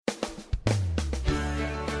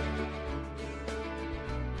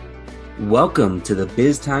Welcome to the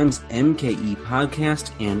BizTimes MKE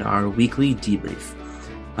podcast and our weekly debrief.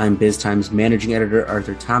 I'm BizTimes managing editor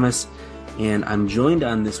Arthur Thomas, and I'm joined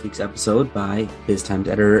on this week's episode by BizTimes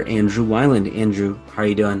editor Andrew Weiland. Andrew, how are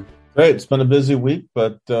you doing? Great. It's been a busy week,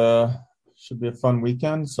 but should be a fun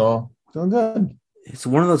weekend, so doing good. It's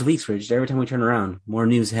one of those weeks where just every time we turn around, more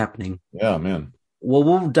news happening. Yeah, man. Well,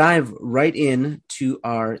 we'll dive right in to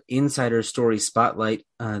our Insider Story Spotlight.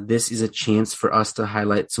 This is a chance for us to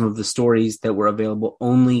highlight some of the stories that were available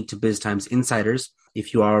only to BizTimes insiders.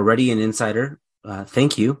 If you are already an insider,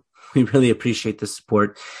 thank you. We really appreciate the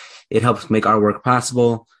support. It helps make our work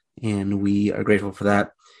possible, and we are grateful for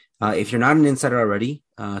that. If you're not an insider already,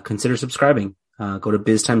 consider subscribing. Go to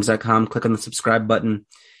biztimes.com, click on the subscribe button,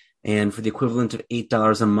 and for the equivalent of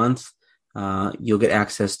 $8 a month, you'll get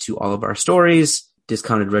access to all of our stories,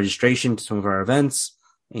 discounted registration to some of our events,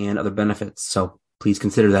 and other benefits. So please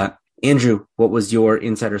consider that. Andrew, what was your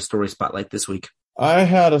Insider Story Spotlight this week? I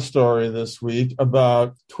had a story this week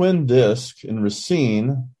about Twin Disc in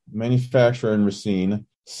Racine, manufacturer in Racine,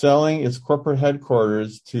 selling its corporate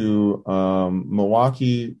headquarters to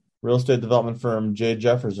Milwaukee real estate development firm J.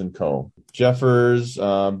 Jeffers & Co. Jeffers,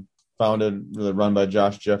 founded, really run by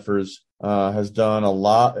Josh Jeffers, has done a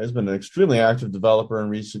lot, has been an extremely active developer in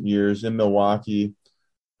recent years in Milwaukee,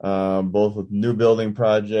 both with new building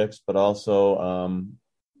projects, but also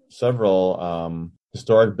several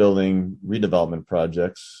historic building redevelopment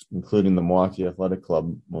projects, including the Milwaukee Athletic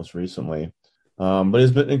Club most recently. But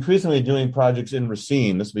he's been increasingly doing projects in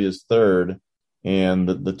Racine. This will be his third. And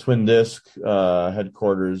the Twin Disc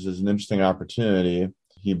headquarters is an interesting opportunity.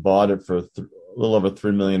 He bought it for a little over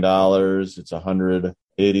 $3 million. It's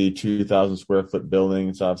 182,000 square foot building.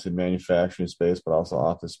 It's obviously manufacturing space, but also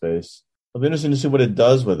office space. It'll be interesting to see what it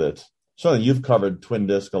does with it. Certainly you've covered Twin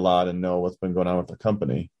Disc a lot and know what's been going on with the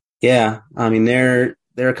company. Yeah, I mean, they're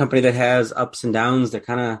a company that has ups and downs. They're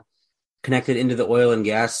kind of connected into the oil and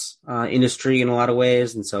gas industry in a lot of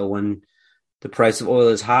ways. And so when the price of oil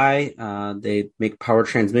is high, they make power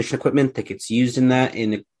transmission equipment that gets used in that,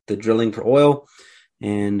 in the drilling for oil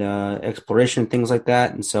and exploration, things like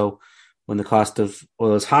that. And so when the cost of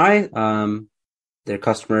oil is high, their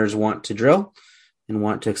customers want to drill and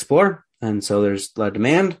want to explore. And so there's a lot of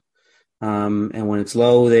demand. And when it's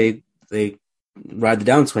low, they ride the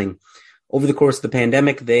downswing. Over the course of the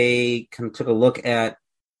pandemic, they kind of took a look at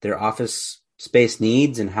their office space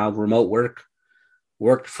needs and how remote work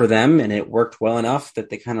worked for them. And it worked well enough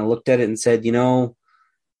that they kind of looked at it and said, you know,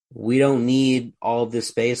 we don't need all of this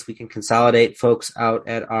space. We can consolidate folks out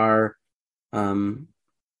at our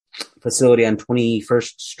facility on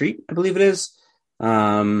 21st Street, I believe it is,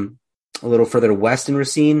 a little further west in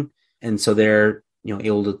Racine. And so they're,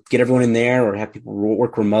 able to get everyone in there or have people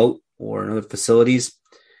work remote or in other facilities.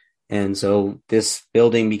 And so this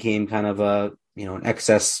building became kind of an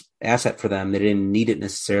excess asset for them. They didn't need it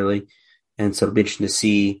necessarily. And so it'll be interesting to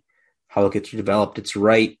see how it gets developed. It's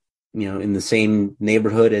right, in the same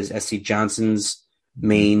neighborhood as SC Johnson's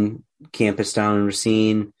main campus down in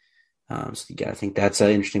Racine. So I think that's an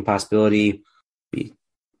interesting possibility. Be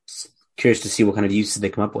curious to see what kind of uses they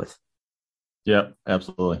come up with. Yeah,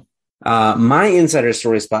 absolutely. My Insider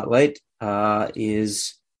Story Spotlight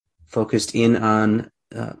is focused in on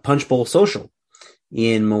Punch Bowl Social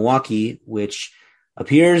in Milwaukee, which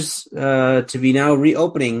appears to be now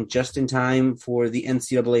reopening just in time for the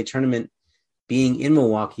NCAA tournament being in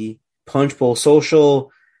Milwaukee. Punch Bowl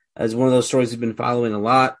Social is one of those stories we've been following a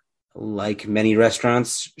lot. Like many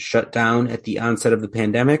restaurants, shut down at the onset of the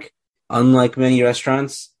pandemic. Unlike many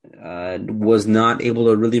restaurants, was not able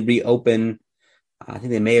to really reopen. I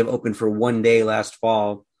think they may have opened for one day last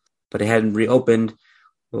fall, but it hadn't reopened.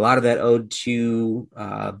 A lot of that owed to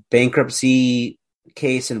bankruptcy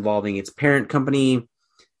case involving its parent company,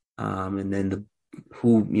 and then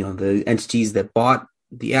the entities that bought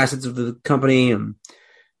the assets of the company, and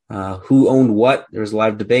who owned what. There was a lot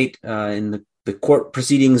of debate in the court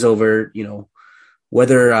proceedings over,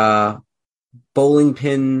 whether bowling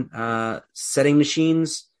pin setting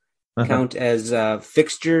machines count as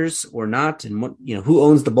fixtures or not, and what, who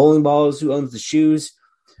owns the bowling balls, who owns the shoes,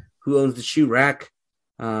 who owns the shoe rack.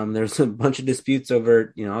 There's a bunch of disputes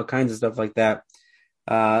over, all kinds of stuff like that.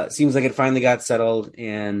 Seems like it finally got settled,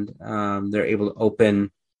 and they're able to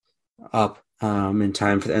open up in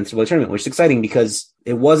time for the NCAA tournament, which is exciting because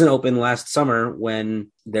it wasn't open last summer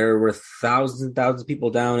when there were thousands and thousands of people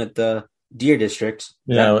down at the Deer District.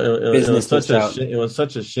 Yeah, it was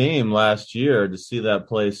such a shame last year to see that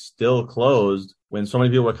place still closed when so many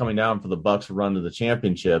people were coming down for the Bucks run to the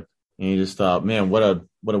championship, and you just thought, man, what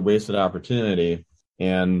a wasted opportunity.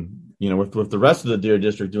 And with the rest of the Deer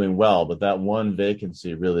District doing well, but that one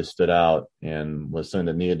vacancy really stood out and was something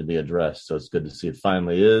that needed to be addressed. So it's good to see it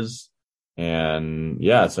finally is. And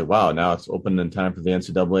yeah, it's like, wow, now it's open in time for the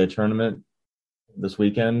NCAA tournament this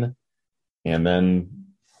weekend. And then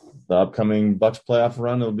the upcoming Bucks playoff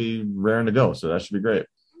run will be raring to go. So that should be great.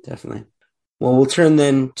 Definitely. Well, we'll turn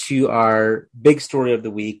then to our big story of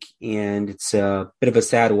the week, and it's a bit of a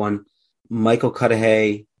sad one. Michael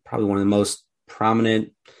Cudahy, probably one of the most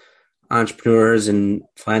prominent entrepreneurs and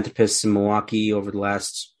philanthropists in Milwaukee over the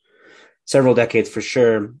last several decades for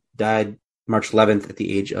sure, died March 11th at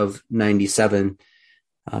the age of 97.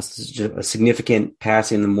 So this is just a significant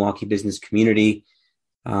passing in the Milwaukee business community.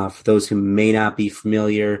 For those who may not be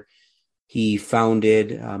familiar, he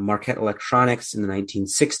founded Marquette Electronics in the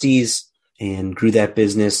 1960s and grew that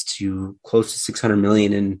business to close to $600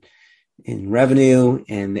 million in revenue,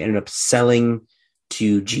 and they ended up selling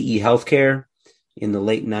to GE Healthcare in the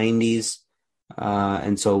late 90s.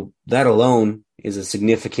 And so that alone is a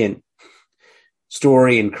significant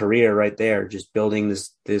story and career right there, just building this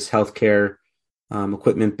healthcare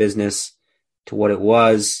equipment business to what it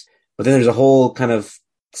was. But then there's a whole kind of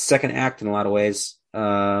second act in a lot of ways,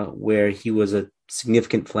 where he was a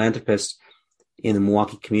significant philanthropist in the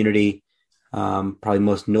Milwaukee community. Probably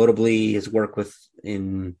most notably his work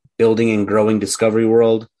in building and growing Discovery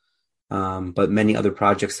World, but many other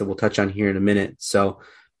projects that we'll touch on here in a minute. So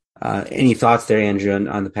any thoughts there, Andrew,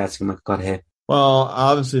 on the passing of Michael Cudahy? Well,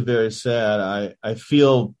 obviously very sad. I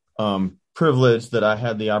feel privileged that I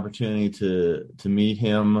had the opportunity to meet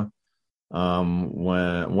him.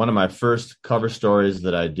 When one of my first cover stories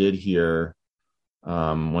that I did here,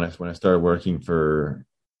 when I started working for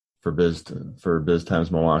Biz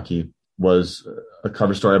Times Milwaukee, was a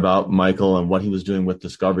cover story about Michael and what he was doing with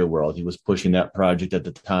Discovery World. He was pushing that project at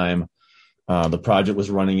the time. The project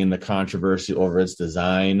was running into controversy over its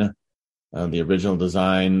design. The original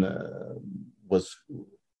design was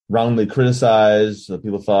roundly criticized. Some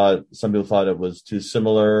people thought it was too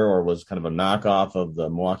similar or was kind of a knockoff of the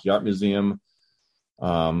Milwaukee Art Museum.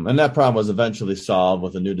 And that problem was eventually solved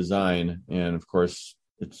with a new design. And of course,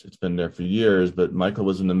 it's been there for years, but Michael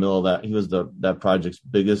was in the middle of that. He was that project's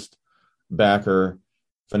biggest backer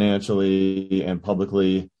financially and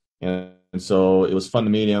publicly. And so it was fun to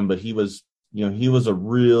meet him, but he was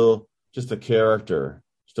just a character,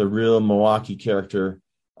 just a real Milwaukee character,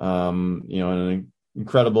 an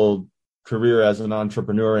incredible career as an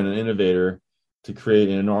entrepreneur and an innovator to create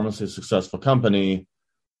an enormously successful company,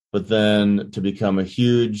 but then to become a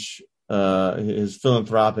huge, his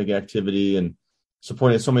philanthropic activity and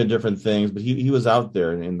supporting so many different things, but he was out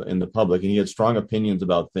there in the public, and he had strong opinions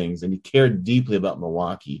about things, and he cared deeply about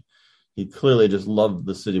Milwaukee. He clearly just loved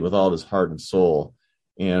the city with all of his heart and soul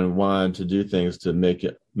and wanted to do things to make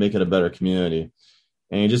it a better community.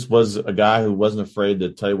 And he just was a guy who wasn't afraid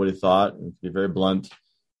to tell you what he thought and to be very blunt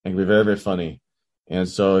and be very, very funny. And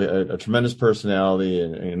so a tremendous personality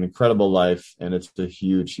and an incredible life, and it's a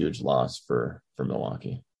huge, huge loss for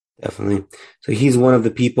Milwaukee. Definitely. So he's one of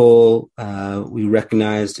the people we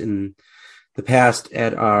recognized in the past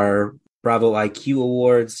at our Bravo IQ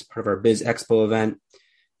Awards, part of our Biz Expo event,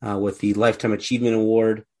 with the Lifetime Achievement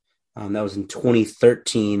Award. That was in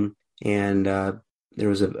 2013. And there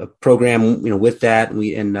was a program, with that.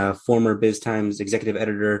 And former Biz Times executive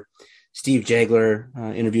editor Steve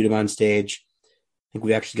Jagler interviewed him on stage. I think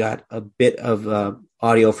we actually got a bit of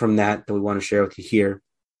audio from that we want to share with you here.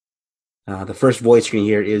 The first voice you're going to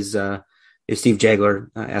hear is Steve Jagler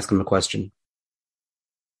asking him a question.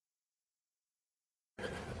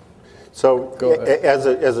 So, as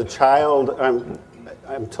a child,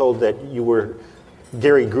 I'm told that you were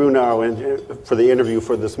Gary Grunow for the interview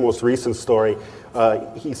for this most recent story.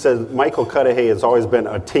 He said Michael Cudahy has always been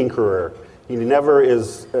a tinkerer. He never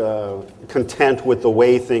is content with the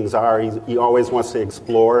way things are. He always wants to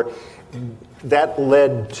explore. That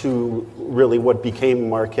led to really what became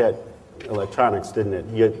Marquette Electronics, didn't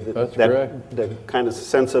it? That's correct. That kind of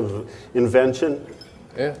sense of invention.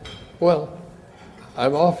 Yeah. Well,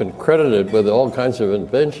 I'm often credited with all kinds of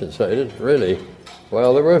inventions. I didn't really.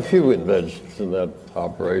 Well, there were a few inventions in that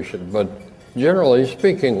operation, but generally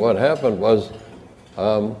speaking, what happened was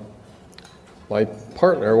my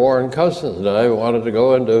partner, Warren Cousins, and I wanted to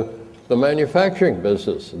go into the manufacturing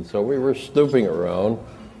business, and so we were snooping around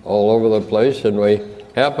all over the place, and we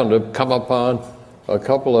happened to come upon a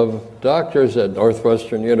couple of doctors at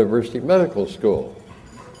Northwestern University Medical School,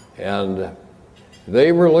 and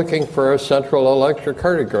they were looking for a central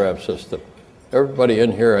electrocardiograph system. Everybody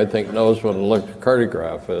in here, I think, knows what an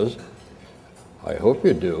electrocardiograph is. I hope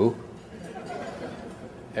you do.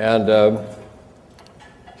 And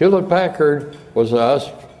Hewlett-Packard was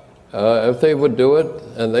asked if they would do it,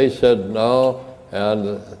 and they said no.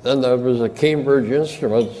 And then there was a Cambridge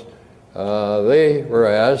Instruments. They were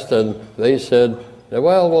asked, and they said,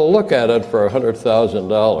 well, we'll look at it for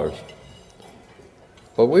 $100,000.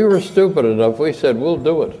 But we were stupid enough, we said, we'll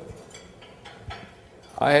do it.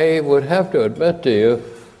 I would have to admit to you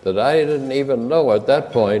that I didn't even know at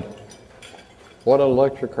that point what an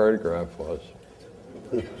electrocardiograph was.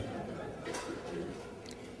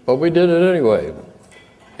 But we did it anyway.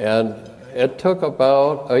 And it took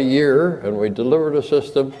about a year, and we delivered a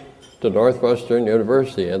system to Northwestern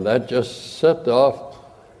University, and that just set off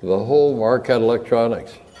the whole Marquette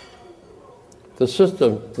Electronics. The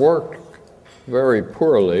system worked very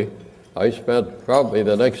poorly. I spent probably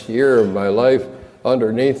the next year of my life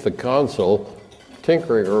underneath the console,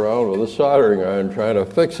 tinkering around with a soldering iron trying to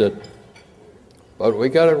fix it. But we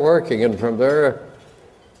got it working, and from there,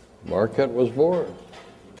 Marquette was born.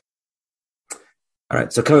 All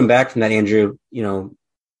right. So coming back from that, Andrew, you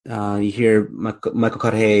hear Michael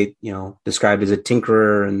Cudahy, described as a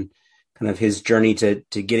tinkerer and kind of his journey to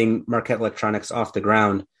getting Marquette Electronics off the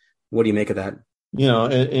ground. What do you make of that?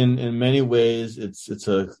 In many ways, it's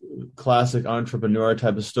a classic entrepreneur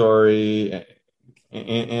type of story,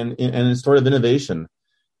 and a story of innovation.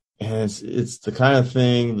 And it's the kind of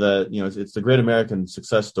thing that, it's the great American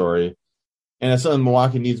success story. And it's something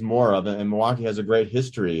Milwaukee needs more of. And Milwaukee has a great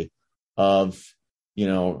history of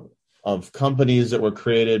companies that were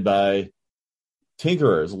created by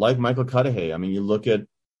tinkerers like Michael Cudahy. I mean, you look at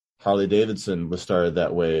Harley-Davidson was started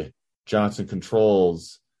that way, Johnson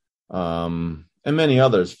Controls, and many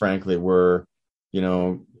others, frankly, were,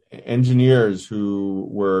 engineers who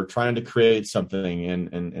were trying to create something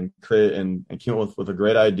and create and came up with a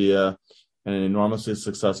great idea and an enormously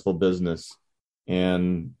successful business.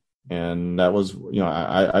 And that was,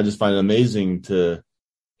 I just find it amazing to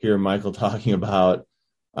hear Michael talking about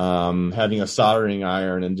having a soldering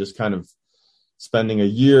iron and just kind of spending a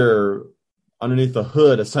year underneath the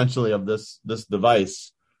hood, essentially, of this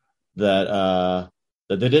device that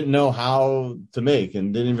they didn't know how to make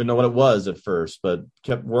and didn't even know what it was at first, but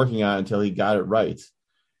kept working on it until he got it right.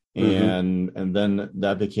 Mm-hmm. And then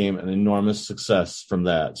that became an enormous success from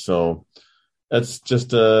that. So that's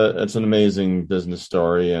just it's an amazing business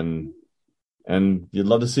story, and you'd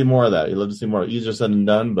love to see more of that. You'd love to see more. Easier said than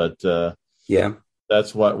done, but yeah,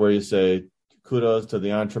 that's where you say kudos to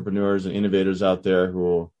the entrepreneurs and innovators out there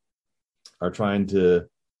who are trying to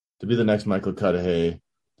be the next Michael Cudahy.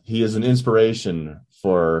 He is an inspiration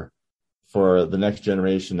for the next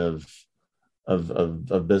generation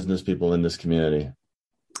of business people in this community.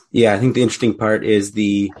 Yeah, I think the interesting part is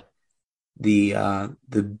the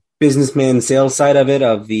businessman sales side of it,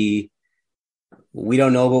 of we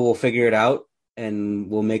don't know, but we'll figure it out and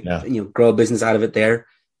we'll make, grow a business out of it there.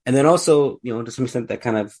 And then also, to some extent, that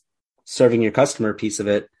kind of serving your customer piece of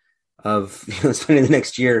it, of spending the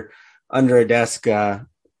next year under a desk,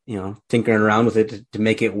 tinkering around with it to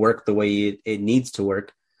make it work the way it needs to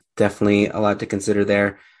work. Definitely a lot to consider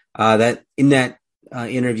there. That in that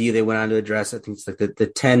interview, they went on to address, I think it's like the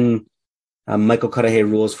 10 Michael Cudahy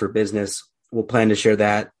rules for business. We'll plan to share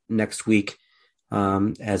that next week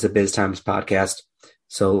as a Biz Times podcast.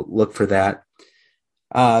 So look for that.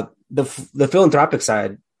 The philanthropic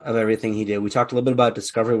side of everything he did, we talked a little bit about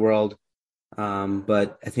Discovery World,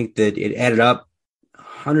 but I think that it added up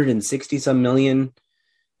 160 some million.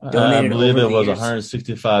 I believe it was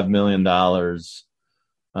 $165 million. I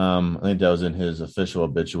think that was in his official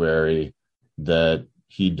obituary that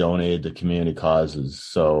he donated to community causes.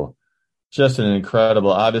 So just an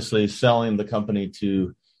incredible, obviously selling the company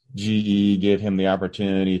to GE gave him the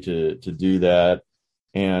opportunity to do that.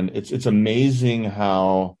 And it's amazing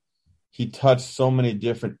how he touched so many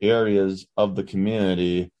different areas of the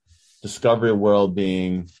community, Discovery World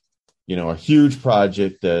being, a huge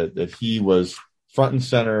project that he was front and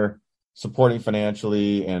center, supporting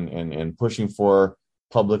financially and pushing for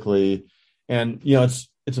publicly. And,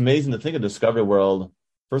 it's amazing to think of Discovery World.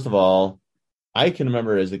 First of all, I can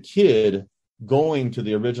remember as a kid going to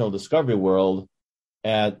the original Discovery World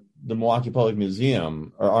at the Milwaukee Public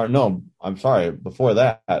Museum, before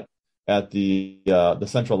that, at the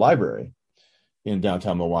Central Library in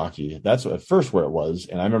downtown Milwaukee. That's at first where it was.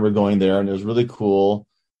 And I remember going there, and it was really cool.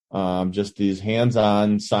 Just these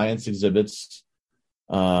hands-on science exhibits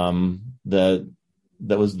that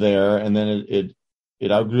was there, and then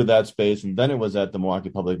it outgrew that space, and then it was at the Milwaukee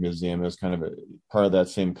Public Museum. It was kind of a part of that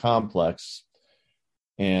same complex,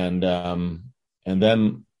 and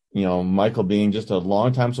then Michael, being just a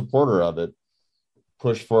longtime supporter of it,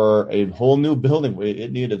 pushed for a whole new building.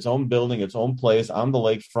 It needed its own building, its own place on the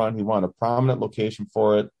lakefront. He wanted a prominent location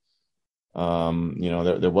for it,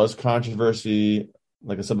 There was controversy,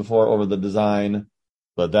 like I said before, over the design,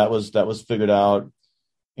 but that was figured out,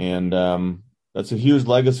 and that's a huge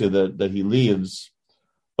legacy that he leaves.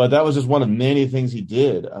 But that was just one of many things he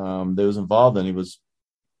did that was involved in. He was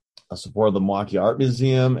a supporter of the Milwaukee Art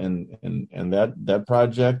Museum and that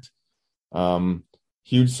project.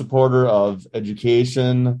 Huge supporter of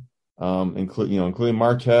education, including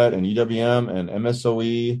Marquette and UWM and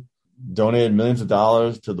MSOE. Donated millions of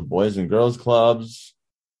dollars to the Boys and Girls Clubs,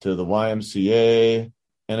 to the YMCA.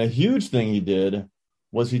 And a huge thing he did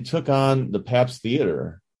was he took on the Pabst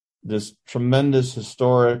Theater, this tremendous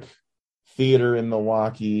historic theater in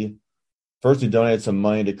Milwaukee. First, he donated some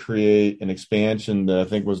money to create an expansion that I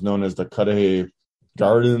think was known as the Cudahy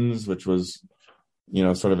Gardens, which was,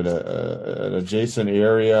 sort of an adjacent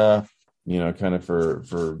area, kind of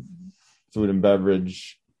for food and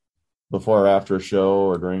beverage before or after a show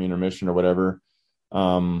or during intermission or whatever.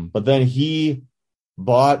 But then he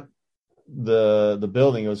bought the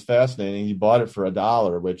building. It was fascinating. He bought it for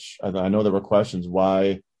 $1, which I know there were questions.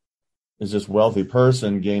 Why is this wealthy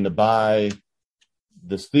person getting to buy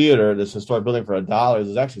this theater, this historic building, for $1? It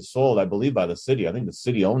was actually sold, I believe, by the city. I think the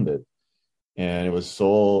city owned it. And it was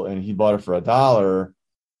sold, and he bought it for $1,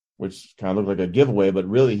 which kind of looked like a giveaway. But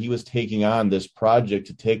really, he was taking on this project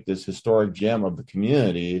to take this historic gem of the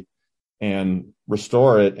community and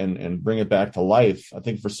restore it and bring it back to life. I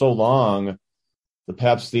think for so long, the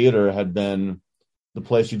Pabst Theater had been the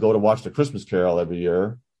place you go to watch the Christmas Carol every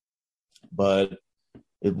year, but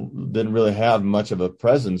it didn't really have much of a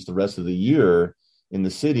presence the rest of the year in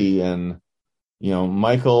the city. And,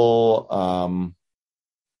 Michael,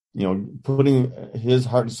 putting his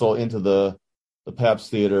heart and soul into the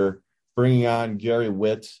Pabst Theater, bringing on Gary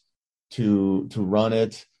Witt to run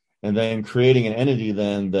it, and then creating an entity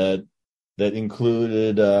then that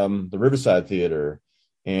included the Riverside Theater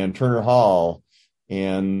and Turner Hall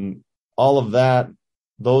and all of that.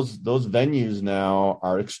 Those venues now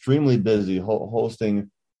are extremely busy, hosting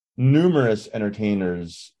numerous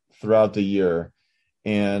entertainers throughout the year.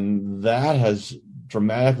 And that has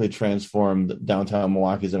dramatically transformed downtown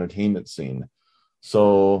Milwaukee's entertainment scene.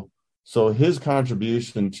 So his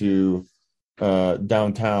contribution to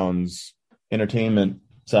downtown's entertainment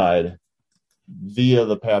side via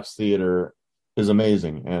the Pabst Theater is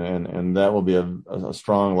amazing, and that will be a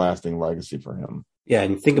strong, lasting legacy for him. Yeah,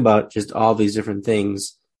 and think about just all these different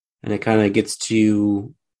things, and it kind of gets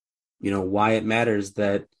to, why it matters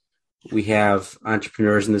that we have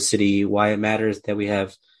entrepreneurs in the city, why it matters that we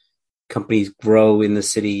have companies grow in the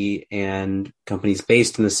city and companies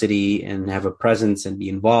based in the city and have a presence and be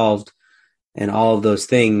involved, and all of those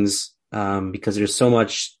things, because there's so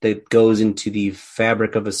much that goes into the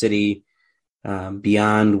fabric of a city,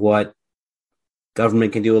 beyond what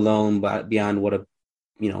government can do alone, but beyond what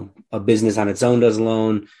a business on its own does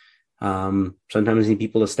alone. Sometimes you need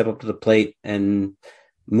people to step up to the plate and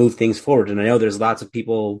move things forward. And I know there's lots of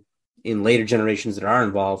people in later generations that are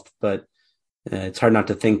involved, but it's hard not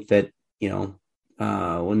to think that,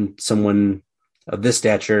 when someone of this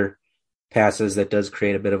stature passes, that does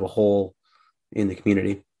create a bit of a hole in the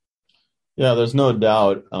community. Yeah, there's no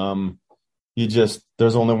doubt.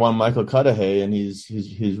 There's only one Michael Cudahy, and he's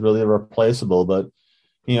really irreplaceable. But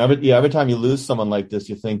every time you lose someone like this,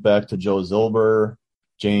 you think back to Joe Zilber,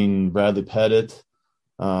 Jane Bradley Pettit.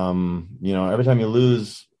 Every time you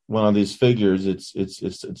lose one of these figures,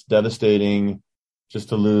 it's devastating just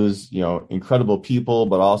to lose incredible people,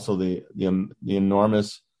 but also the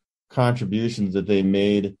enormous contributions that they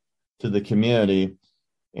made to the community.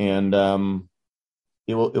 And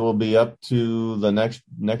it will be up to the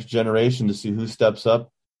next generation to see who steps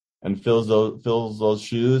up and fills those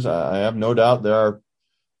shoes. I have no doubt there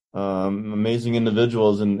are amazing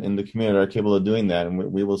individuals in the community that are capable of doing that, and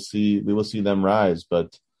we will see them rise.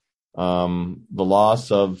 But the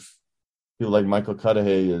loss of people like Michael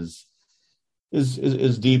Cudahy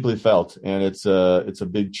is deeply felt, and it's a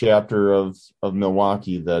big chapter of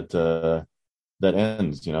Milwaukee that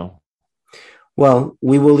ends. Well,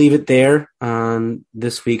 we will leave it there on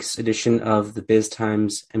this week's edition of the Biz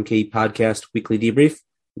Times MKE Podcast Weekly Debrief.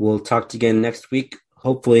 We'll talk to you again next week,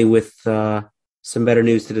 hopefully with some better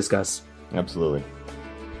news to discuss. Absolutely.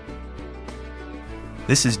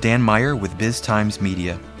 This is Dan Meyer with Biz Times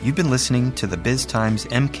Media. You've been listening to the Biz Times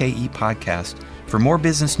MKE Podcast. For more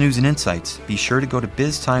business news and insights, be sure to go to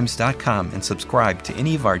biztimes.com and subscribe to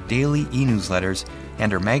any of our daily e-newsletters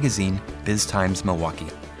and our magazine, Biz Times Milwaukee.